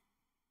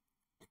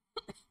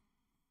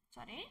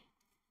 Sorry.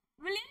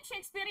 William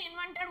Shakespeare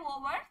invented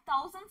over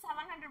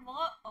 1700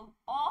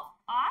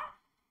 are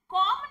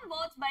common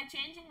words by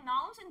changing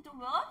nouns into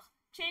verbs,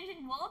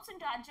 changing verbs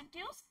into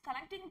adjectives,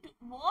 connecting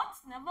words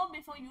never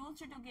before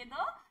used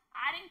together,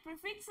 adding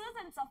prefixes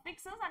and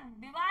suffixes and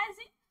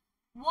devising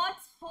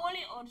words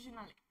wholly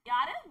originally.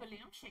 யாரு?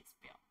 William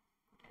Shakespeare.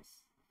 S.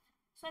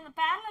 So இந்த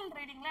parallel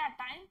readingல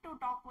time to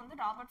talk வந்து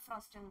Robert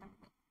frost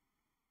எழுதுனது.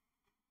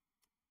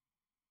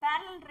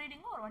 parallel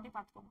reading ஒரு வாட்டி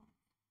பார்த்துக்கோங்க.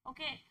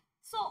 Okay,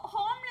 so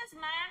homeless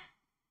man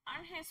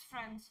and his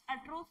friends a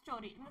true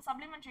story. இந்த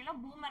சப்ளிமெண்ட்ரியில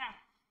boomerang.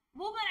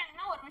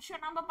 பூமராங்னா ஒரு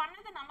விஷயம் நம்ம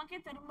பண்ணது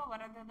நமக்கே திரும்ப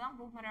வர்றது தான்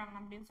பூமராங்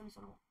அப்படின்னு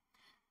சொல்லுவோம்.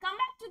 Come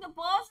back to the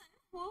person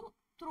who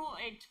threw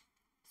it.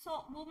 So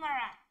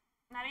boomerang.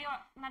 நிறைய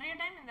நிறைய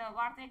டைம் இந்த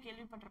வார்த்தையை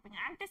கேள்விப்பட்டிருப்பீங்க.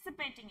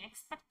 Anticipating,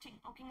 expecting.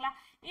 ஓகேங்களா.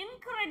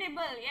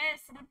 Incredible,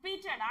 S.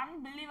 Repeated,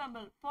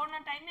 unbelievable. போன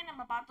டைமே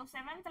நம்ம பார்த்தோம்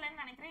 7th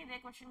நினைக்கிறேன் இதே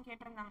கொஸ்டின்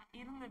கேட்டிருந்தாங்க,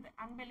 இருந்தது.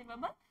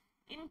 அன்பிலீவபிள்,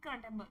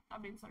 இன்கிரெடிபிள்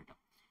அப்படின்னு சொல்லிட்டு.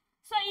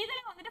 ஸோ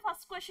இதுல வந்துட்டு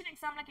ஃபர்ஸ்ட் கொஸ்டின்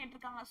எக்ஸாம்ல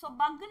கேட்டிருக்காங்க. ஸோ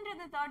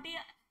பக்ன்றது 30,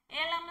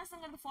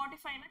 ஏஎல்எம்எஸ்ங்கிறது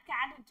 45,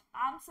 கேடட்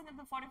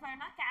ஆர்ம்ஸ்ங்கிறது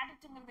 45னா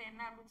கேடட்ங்கிறது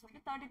என்ன அப்படின்னு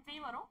சொல்லிட்டு 33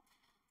 வரும்.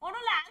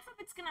 ஒன்றும் இல்லை,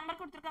 ஆல்பபெட்ஸ்க்கு நம்பர்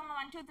கொடுத்துருக்காங்க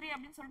 1 2 3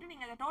 அப்படின்னு சொல்லிட்டு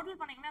நீங்கள் அதை டோட்டல்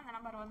பண்ணீங்கன்னா அந்த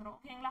நம்பர் வந்துடும்.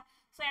 ஓகேங்களா.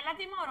 ஸோ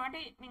எல்லாத்தையுமே ஒரு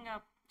வாட்டி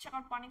நீங்கள் செக்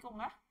அவுட்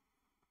பண்ணிக்கோங்க.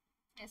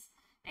 S.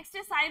 Next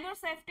cyber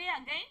safety.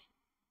 Again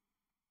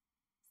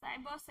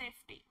cyber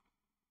safety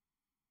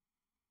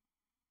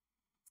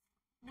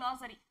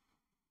glossary.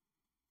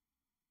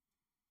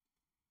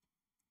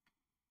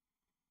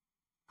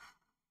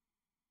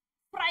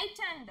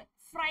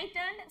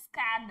 Frightened,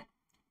 scared.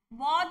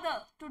 Bother,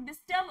 to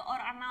disturb or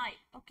annoy.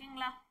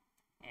 ஓகேங்களா.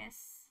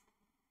 எஸ்.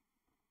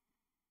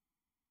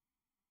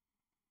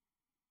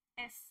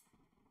 எஸ்.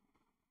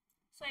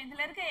 ஸோ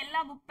இதில் இருக்க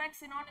எல்லா புக் பேக்,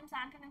 சினோனிம்ஸ்,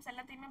 ஆண்டோனிம்ஸ்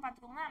எல்லாத்தையுமே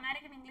பார்த்துக்கோங்க.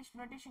 American English,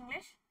 British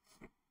English.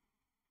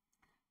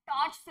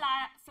 Torch,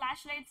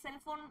 flash light,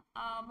 cellphone,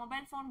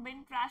 mobile phone,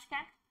 bin, trash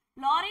can.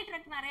 Lorry,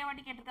 drug நிறைய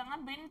வாட்டி கேட்டிருக்காங்க.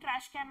 பின்,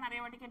 trash can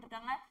நிறைய வாட்டி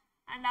கேட்டிருக்காங்க.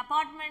 And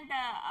apartment,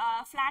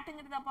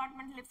 ஃப்ளாட்டுங்கிறது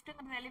apartment,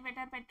 லிஃப்ட்டுங்கிறது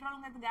elevator,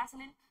 பெட்ரோலுங்கிறது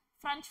கேசலின்,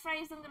 French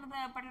ஃப்ரைஸுங்கிறது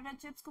potato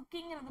chips,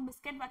 குக்கிங்கிறது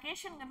biscuit,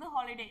 வெக்கேஷனுங்கிறது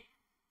holiday.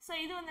 So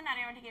இது வந்து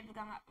நிறைய வாட்டி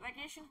கேட்டிருக்காங்க.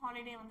 வெக்கேஷன்,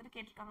 ஹாலிடே வந்துட்டு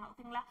கேட்டிருக்காங்க.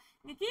 ஓகேங்களா.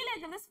 இங்கே கீழே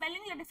இருக்கிறது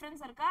ஸ்பெல்லிங்ல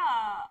டிஃப்ரென்ஸ் இருக்கா,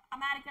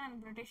 American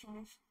and British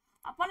English.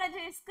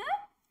 அப்பாலஜைஸ்க்கு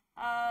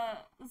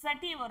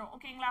ZT வரும்.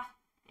 ஓகேங்களா.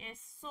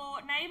 எஸ். ஸோ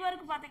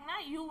நைபருக்கு பார்த்தீங்கன்னா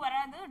யூ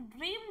வராது.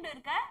 ட்ரீம்டு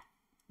இருக்க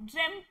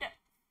dreamt.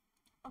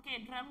 Okay,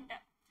 dreamt.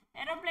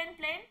 Aeroplane,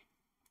 plane.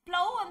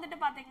 Plough வந்துட்டு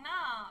பார்த்தீங்கன்னா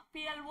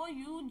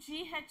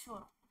PLOUGH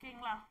வரும்.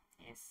 ஓகேங்களா.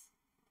 எஸ்.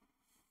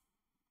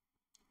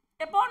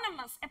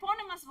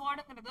 எப்பானிமஸ்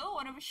வேர்டுங்கிறது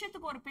ஒரு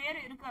விஷயத்துக்கு ஒரு பேர்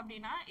இருக்கு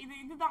அப்படின்னா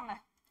இதுதாங்க,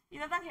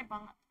 இதை தான்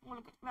கேட்பாங்க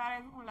உங்களுக்கு, வேற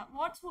எதுவும் இல்லை.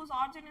 Words whose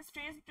origin is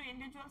traced to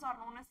individuals are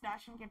known as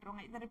டேஷ்னு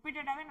கேட்டுருவாங்க. இதை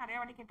ரிப்பீட்டடாகவே நிறைய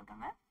வாட்டி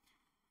கேட்டிருக்காங்க.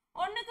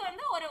 ஒன்றுக்கு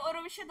வந்து ஒரு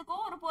விஷயத்துக்கோ,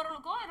 ஒரு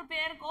பொருளுக்கோ, ஒரு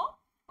பேருக்கோ,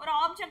 ஒரு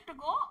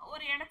ஆப்ஜெக்ட்டுக்கோ,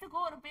 ஒரு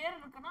இடத்துக்கோ ஒரு பேர்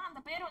இருக்குன்னா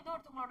அந்த பேர் வந்து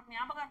ஒருத்தவங்களோட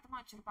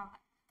ஞாபகார்த்தமாக வச்சிருப்பாங்க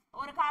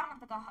ஒரு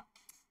காரணத்துக்காக.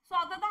 ஸோ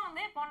அதை தான்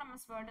வந்து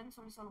எப்பானிமஸ் வேர்டுன்னு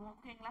சொல்லுவோம்.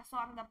 ஓகேங்களா. ஸோ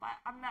அந்த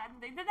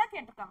அந்த இதுதான்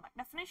கேட்டிருக்காங்க.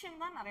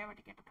 டெஃபினேஷன் தான் நிறைய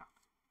வாட்டி கேட்டிருக்காங்க.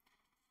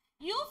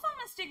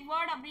 யூஃபமிஸ்டிக்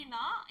வேர்ட்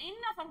அப்படின்னா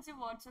இன்அஃபென்சிவ்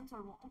வேர்ட்ஸ்ன்னு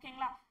சொல்லுவோம்.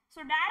 ஓகேங்களா. ஸோ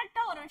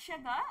டைரக்டா ஒரு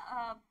விஷயத்த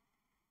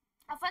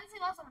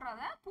அஃபென்சிவா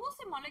சொல்றத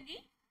பூசி மொழகி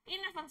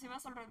இன்அஃபென்சிவா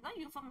சொல்றது தான்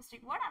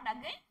யூஃபமிஸ்டிக் வேர்ட். அண்ட்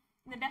அகைன்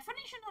இந்த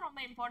டெஃபினேஷன் ரொம்ப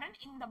இம்பார்ட்டன்ட்.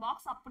 இந்த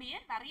பாக்ஸ் அப்படியே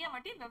நிறைய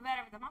வாட்டி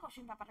வெவ்வேறு விதமா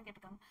கொஸ்டின் பேப்பர்ல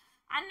கேட்டிருக்காங்க.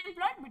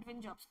 Unemployed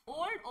between jobs,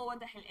 volt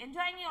over the hill,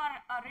 enjoying your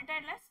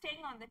retired life,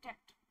 staying on the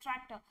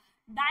tractor,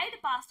 died,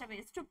 passed away,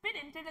 stupid,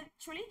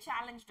 intellectually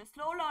challenged,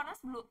 slow learners,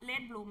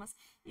 late bloomers.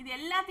 இது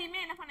எல்லாத்தையுமே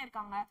என்ன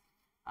பண்ணிருக்காங்க,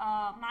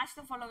 மேட்ச்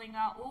த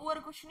ஃபாலோவிங்கா ஒவ்வொரு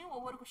கொஸ்டினையும்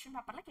ஒவ்வொரு கொஸ்டின்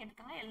பேப்பர்ல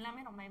கேட்டிருக்காங்க.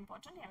 எல்லாமே ரொம்ப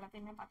இம்பார்ட்டன்ட்.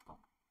 எல்லாத்தையுமே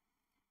பார்த்துக்கோங்க.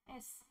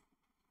 எஸ்.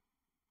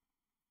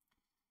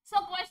 ஸோ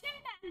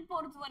கொஸ்டின் டேக்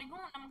பொறுத்த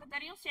வரைக்கும் நமக்கு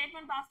தெரியும்,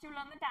 ஸ்டேட்மெண்ட்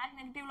பாசிட்டிவ்ல வந்து டேக்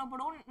நெகட்டிவ்ல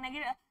போடுவோம்,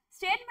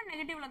 ஸ்டேட்மெண்ட்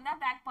நெகட்டிவ்ல இருந்தா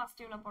டேக்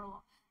பாசிட்டிவ்ல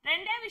போடுவோம்.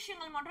 ரெண்டே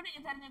விஷயங்கள் மட்டும் நீங்க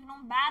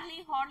தெரிஞ்சுக்கணும். Barely,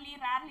 Hartley,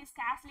 rarely,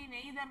 ஸ்கார்ஸ்லி,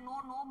 neither, no,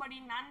 nobody,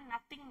 நன்,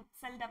 நத்திங்,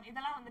 செல்டம்.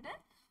 இதெல்லாம் வந்துட்டு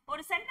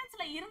ஒரு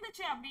சென்டென்ஸ்ல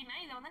இருந்துச்சு அப்படின்னா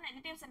இதை வந்து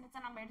நெகட்டிவ்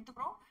சென்டென்ஸை நம்ம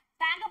எடுத்துக்கிறோம்,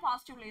 டேக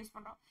பாசிட்டிவ்ல யூஸ்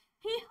பண்றோம்.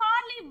 He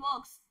hardly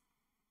works.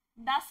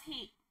 Does he?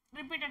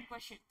 Repeated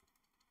question.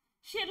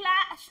 She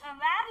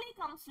rarely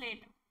comes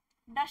late.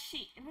 Does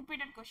she?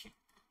 Repeated question.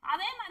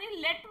 அதே மாதிரி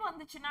let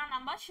வந்துச்சுன்னா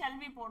நம்ம shall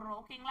we போடுறோம்.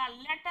 ஓகேங்களா.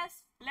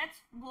 let's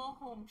go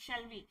home,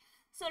 shall we.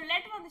 so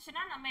let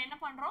வந்துச்சுன்னா நம்ம என்ன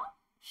பண்றோம்,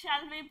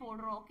 shall we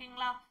போடுறோம்.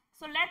 ஓகேங்களா.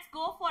 so let's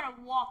go for a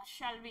walk,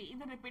 shall we.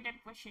 இது repeated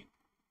question.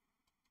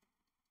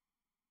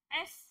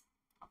 yes.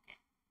 okay.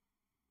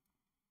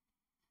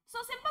 so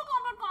simple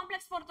compound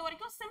complex பொறுத்த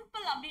வரைக்கும்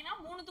simple அப்படின்னா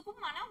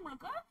மூணுத்துக்கும்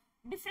உங்களுக்கு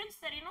டிஃபரன்ஸ்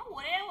தெரியணும்.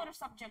 ஒரே ஒரு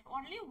subject,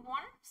 only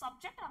one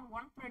subject and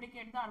one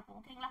predicate தான் இருக்கும்.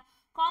 ஓகேங்களா.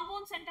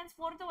 காம்பவுண்ட் சென்டென்ஸ்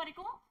பொறுத்த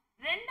வரைக்கும்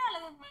 2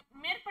 அல்லது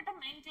மேற்பட்ட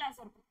மெயின் கிளாஸ்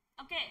இருக்கும்.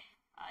 ஓகே.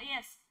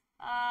 எஸ்.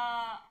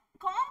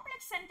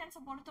 காம்ப்ளெக்ஸ்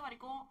சென்டென்ஸை பொறுத்த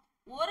வரைக்கும்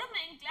ஒரு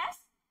மெயின் கிளாஸ்,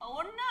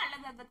 1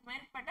 அல்லது அதுக்கு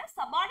மேற்பட்ட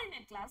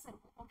சபார்டினேட் கிளாஸ்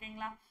இருக்கும்.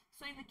 ஓகேங்களா.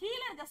 ஸோ இந்த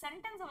கீழே இருக்க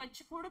சென்டென்ஸை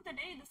வச்சு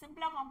கொடுத்துட்டு இது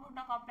சிம்பிளா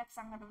காம்பவுண்டா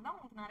காம்ப்ளெக்ஸாங்கிறது தான்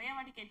உங்களுக்கு நிறைய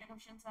வாட்டி கேட்ட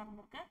கொஸ்டின்ஸாக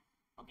இருந்திருக்கு.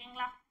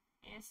 ஓகேங்களா.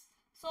 S.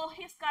 So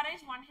his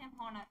courage won him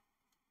honor.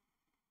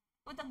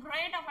 With a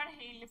great effort,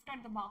 he lifted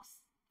the box.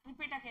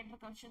 Repeat again the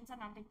questions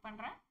and I'm take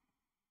பண்றேன்.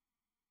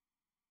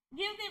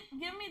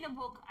 Give me the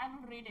book. I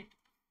will read it.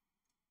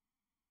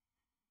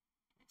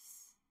 Yes.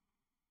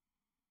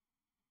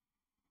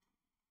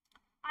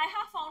 I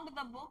have found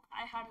the book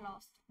I had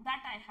lost.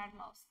 That I had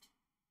lost.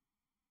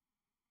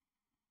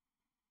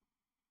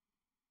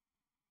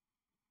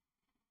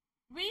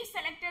 We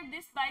selected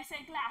this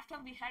bicycle after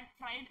we had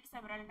tried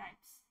several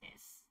times.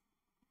 Yes.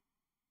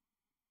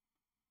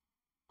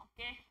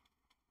 Okay.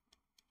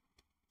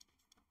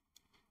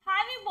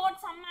 Have you bought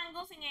some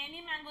mangoes? இங்க any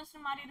mangoes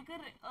மாதிரி இருக்கு.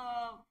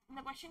 இந்த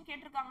question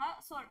கேட்டிருக்காங்க.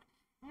 So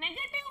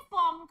negative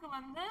ஃபார்முக்கு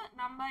வந்து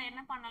நம்ம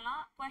என்ன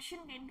பண்ணலாம்,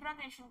 क्वेश्चन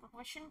இன்டராகேஷனுக்கு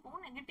क्वेश्चनக்கும்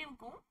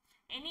நெகட்டிவ்க்கும்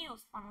any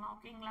யூஸ் பண்ணலாம்.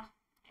 ஓகேங்களா.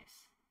 S.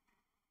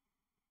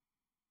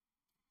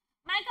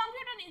 My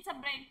computer needs a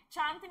break,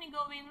 Chandni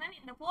Govindan.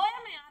 இந்த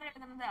போயம் யார்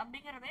எழுதுனது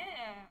அப்படிங்கறதே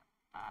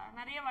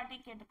நிறைய வாட்டி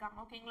கேட்டிருக்காங்க.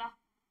 ஓகேங்களா?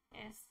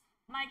 S,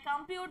 my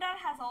computer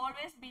has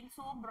always been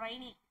so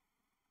brainy.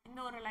 இந்த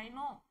ஒரு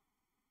லைனும்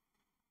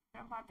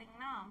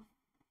பாத்தீங்கன்னா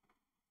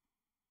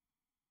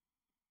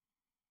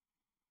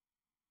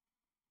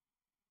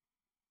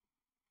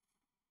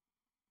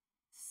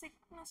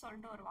சிக்னு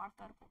சொல்லிட்டு ஒரு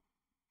வார்த்தை இருக்கும்.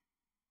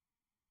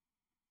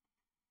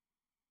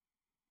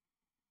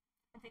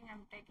 I think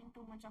I'm taking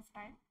too much of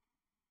time.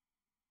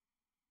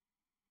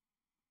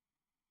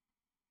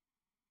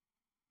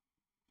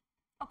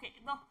 Okay,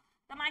 the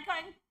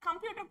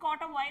computer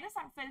caught a virus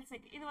and fell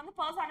sick. இது வந்து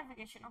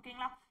personification.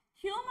 ஓகேங்களா?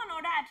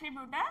 ஹியூமனோட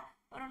அட்ரிபியூட்ட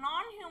ஒரு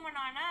நான்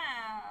ஹியூமனான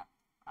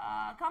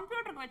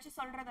கம்ப்யூட்டருக்கு வச்சு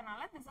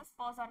சொல்றதுனால this is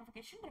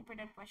personification,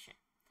 repeated question.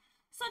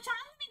 So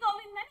Chandni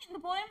Govindan இந்த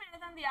போயம்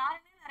எழுதுனது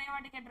யாருன்னு நிறைய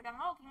வாட்டி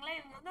கேட்டிருக்காங்க. ஓகேங்களா?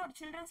 இது வந்து ஒரு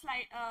children's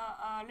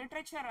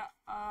literature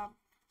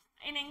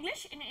in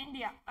English in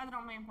India. அது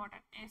ரொம்ப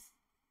இம்பார்ட்டன்ட். எஸ்,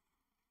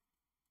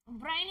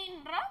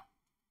 பிரைனின்ற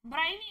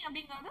பிரைனி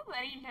அப்படிங்கிறது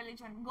வெரி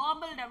இன்டெலிஜென்ட்.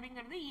 கோபல்ட்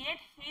அப்படிங்கிறது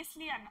ஏட்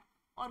ஹேஸ்லி அண்ட்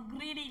ஆர்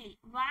கிரீடிலி.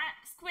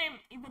 ஸ்குவேம்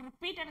இது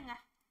ரிப்பீட்டடுங்க.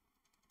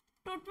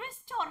 டு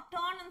ட்விஸ்ட் ஆர்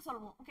டர்ன்னு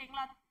சொல்லுவோம்.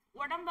 ஓகேங்களா?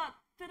 உடம்ப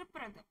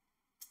திருப்புறது,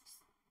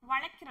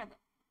 வளைக்கிறது,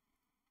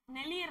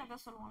 நெளியறத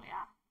சொல்லுவோம்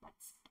இல்லையா?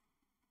 That's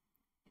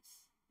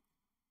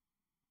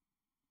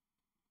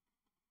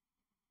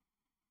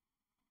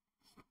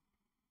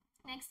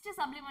next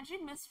supplementary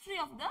mystery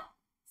of the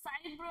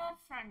cyber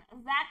front.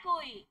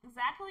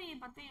 Zakoi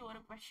பத்தி ஒரு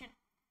question.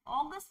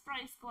 ஆகஸ்ட்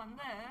பிரைஸ்க்கு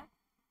வந்து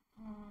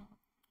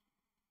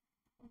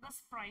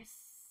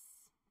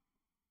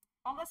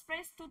August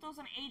price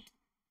 2008.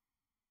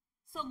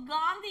 so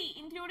Gandhi,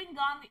 including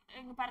Gandhi,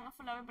 இங்க பாருங்க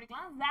ஃபுல்லாவே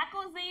படிக்கலாம்.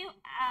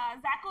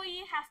 Zakoi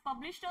has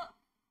published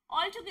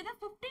altogether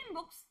 15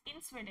 books in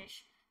Swedish,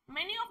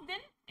 many of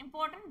them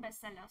important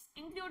bestsellers,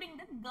 including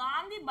the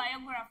Gandhi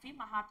biography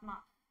Mahatma.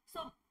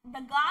 So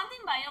the Gandhi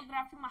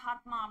biography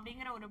Mahatma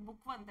அப்படிங்கிற ஒரு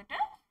book வந்துட்டு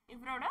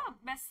இவரோட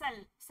best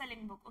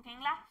selling book.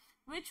 ஓகேங்களா?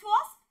 which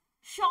was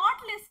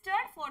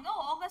shortlisted for the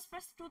August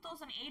Press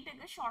 2008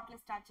 க்கு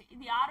short ஆச்சு.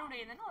 இது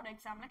யாருடையதுன்னு ஒரு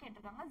எக்ஸாம்ல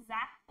கேட்டிருக்காங்க.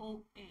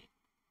 ZAKOA.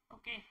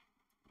 Okay,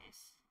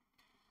 S.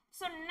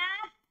 ஸோ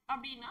நாப்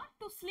அப்படின்னா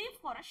to sleep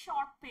for a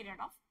short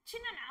period of,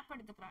 சின்ன நாப்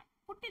எடுத்துக்கிறேன்,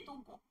 குட்டி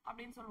தூக்கம்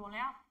அப்படின்னு சொல்லுவோம்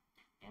இல்லையா?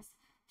 S.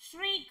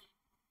 ஷ்ரீக்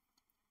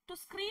to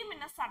scream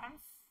in a sudden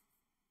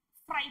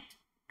fried,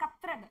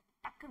 கத்துறது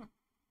டக்குன்னு.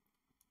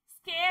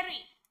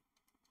 ஸ்கேரி,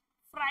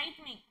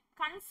 ஃப்ரைட்னிங்.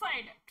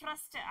 கன்ஃபைட்,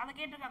 ட்ரஸ்ட், அதை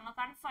கேட்டிருக்காங்க.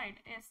 Confide,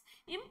 S.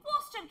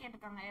 இம்போஸ்டர்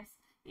கேட்டிருக்காங்க. S,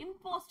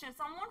 impostor,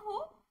 someone who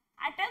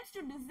attempts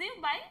to deceive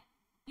by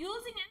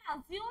using an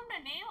assumed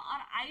name or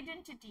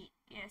identity.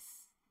 Yes.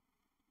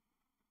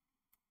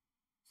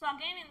 So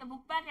again இந்த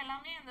புக் பேக்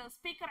எல்லாமே அந்த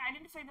speaker,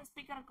 identify தி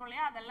speaker இருக்கும்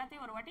இல்லையா? அது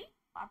எல்லாத்தையும் ஒரு வாட்டி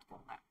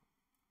பார்த்துக்கோங்க.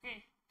 ஓகே,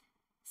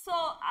 ஸோ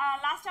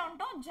லாஸ்ட்டாக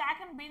வந்துட்டோம்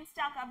ஜாக் அண்ட்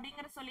பீன்ஸ்டாக்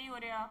அப்படிங்கிற சொல்லி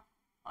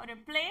ஒரு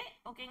பிளே.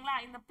 ஓகேங்களா?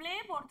 இந்த பிளே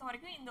பொறுத்த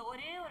வரைக்கும் இந்த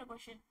ஒரே ஒரு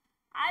question,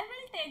 I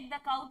will take the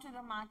gov to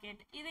the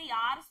market, இது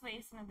யார்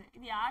பேசினது,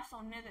 இது யார்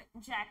சொன்னது?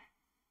 ஜாக்.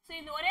 ஸோ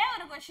இந்த ஒரே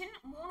ஒரு கொஸ்டின்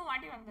 3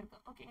 வாட்டி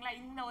வந்திருக்கு. ஓகேங்களா?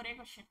 இந்த ஒரே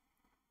கொஸ்டின்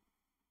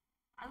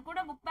அது கூட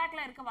புக்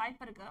பேக்ல இருக்க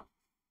வாய்ப்பு இருக்கு.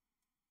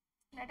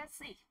 Let us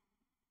see.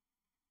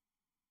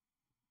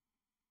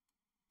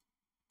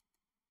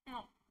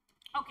 No.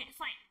 Okay,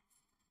 fine.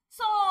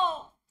 So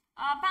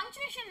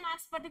punctuation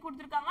marks பத்தி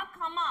கொடுத்திருக்காங்க.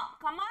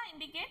 comma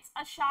indicates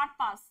a short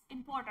pass,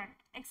 important.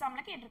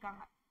 எக்ஸாம்ல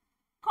கேட்டிருக்காங்க.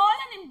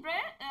 colon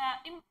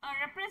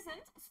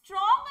represents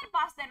stronger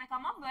pass than a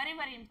comma, very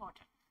very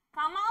important.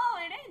 comma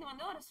விட இது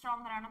வந்து ஒரு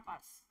ஸ்ட்ராங்கரான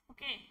pass.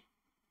 Okay,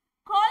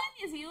 colon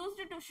is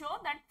used to show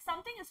that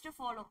something is to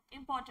follow,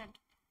 important.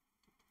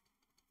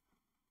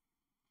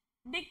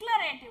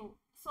 declarative,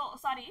 so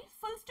sorry,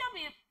 full stop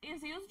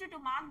is used to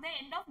mark the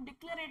end of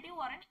declarative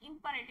or an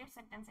imperative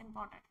sentence,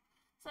 important.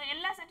 so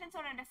எல்லா sentence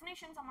ஓட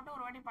definitions மட்டும்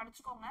ஒரு வாட்டி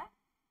படிச்சுக்கோங்க.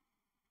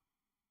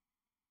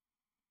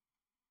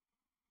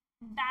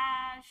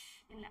 dash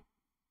இல்ல.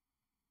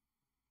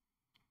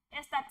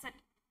 yes, that's it.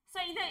 so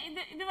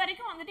இது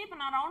வரைக்கும் வந்துட்டு இப்போ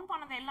நான் ரவுண்ட்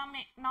பண்ணது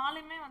எல்லாமே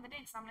 4மே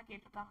வந்துட்டு எக்ஸாம்ல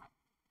கேட்டிருக்காங்க,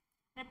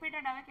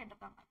 ரிப்பீட்டடாவே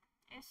கேட்டிருக்காங்க.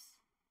 S,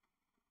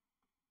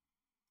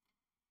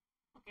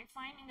 okay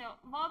fine. இங்க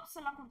verbs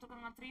எல்லாம்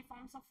கொடுத்துருக்காங்க, 3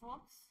 forms of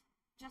verbs.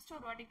 ஜஸ்ட்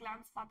ஒரு வாட்டி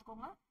glance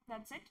பார்த்துக்கோங்க.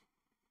 that's it.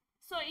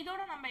 ஸோ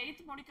இதோட நம்ம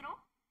 8th முடிக்கிறோம்.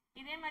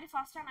 இதே மாதிரி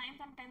ஃபர்ஸ்டா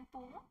 9th and 10th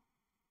போவோம்.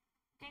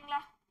 ஓகேங்களா?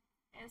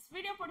 எஸ்,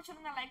 வீடியோ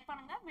பிடிச்சிருந்தா லைக்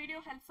பண்ணுங்க. வீடியோ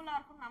ஹெல்ப்ஃபுல்லா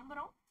இருக்கும்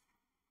நம்புறோம்.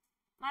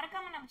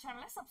 மறக்காம நம்ம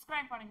சேனலை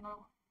சப்ஸ்கிரைப் பண்ணுங்க.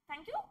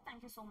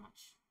 Thank you so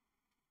much.